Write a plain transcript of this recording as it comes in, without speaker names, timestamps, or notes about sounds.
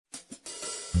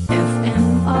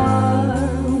FMR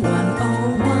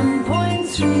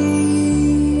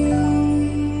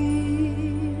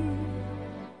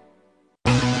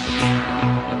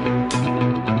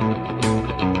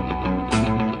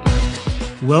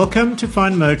Welcome to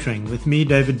Fine Motoring with me,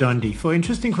 David Dondy. For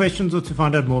interesting questions or to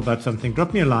find out more about something,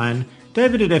 drop me a line,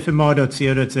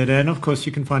 david@fmr.co.za, and of course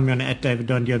you can find me on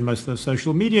 @DavidDondy on most of those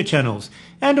social media channels.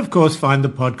 And of course find the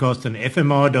podcast on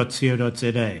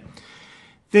fmr.co.za.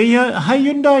 The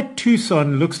Hyundai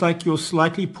Tucson looks like your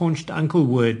slightly paunched uncle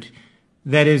would.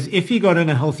 That is, if he got on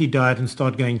a healthy diet and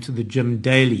start going to the gym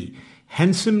daily.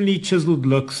 Handsomely chiseled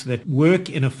looks that work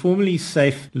in a formally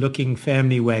safe-looking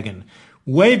family wagon.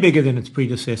 Way bigger than its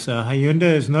predecessor,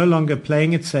 Hyundai is no longer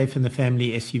playing it safe in the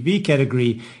family SUV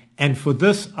category, and for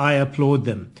this I applaud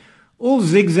them. All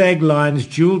zigzag lines,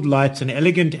 jeweled lights, and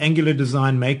elegant angular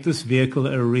design make this vehicle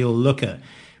a real looker.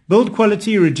 Build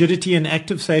quality, rigidity, and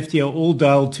active safety are all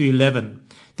dialed to 11.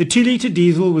 The 2-litre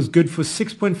diesel was good for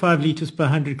 6.5 litres per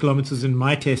 100 kilometers in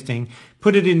my testing,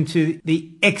 put it into the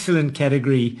excellent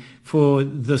category for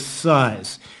this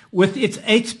size. With its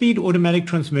 8-speed automatic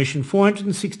transmission,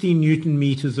 416 newton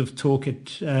meters of torque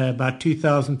at about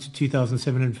 2,000 to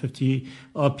 2,750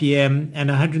 RPM and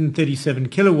 137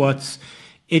 kilowatts,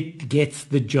 it gets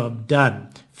the job done.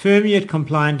 Firm yet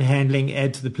compliant handling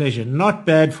adds the pleasure. Not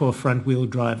bad for a front-wheel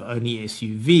drive only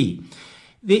SUV.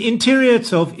 The interior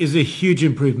itself is a huge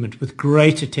improvement with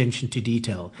great attention to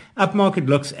detail, upmarket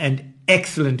looks and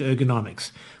excellent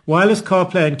ergonomics. Wireless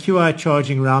CarPlay and QI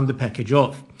charging round the package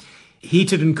off.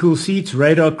 Heated and cool seats,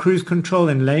 radar cruise control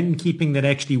and lane keeping that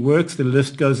actually works, the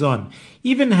list goes on.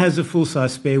 Even has a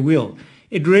full-size spare wheel.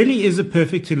 It really is a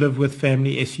perfect to live with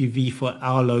family SUV for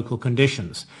our local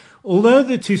conditions. Although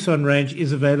the Tucson range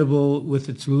is available with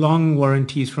its long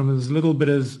warranties from as little bit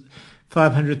as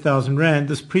 500,000 Rand,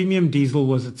 this premium diesel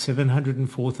was at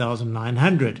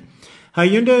 704,900.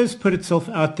 Hyundai has put itself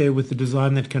out there with a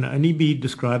design that can only be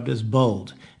described as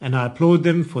bold, and I applaud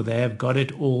them for they have got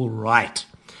it all right.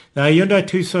 The Hyundai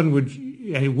Tucson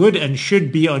would and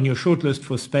should be on your shortlist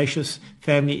for spacious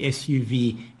family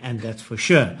SUV, and that's for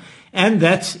sure. And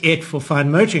that's it for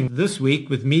Fine Motoring this week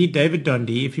with me, David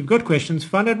Dondy. If you've got questions,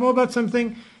 find out more about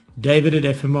something,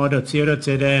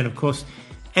 david@fmr.co.za, and of course,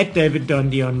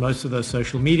 @DavidDondy on most of those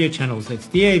social media channels. That's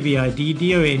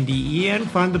DavidDonde, and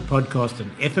find the podcast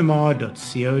on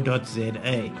fmr.co.za.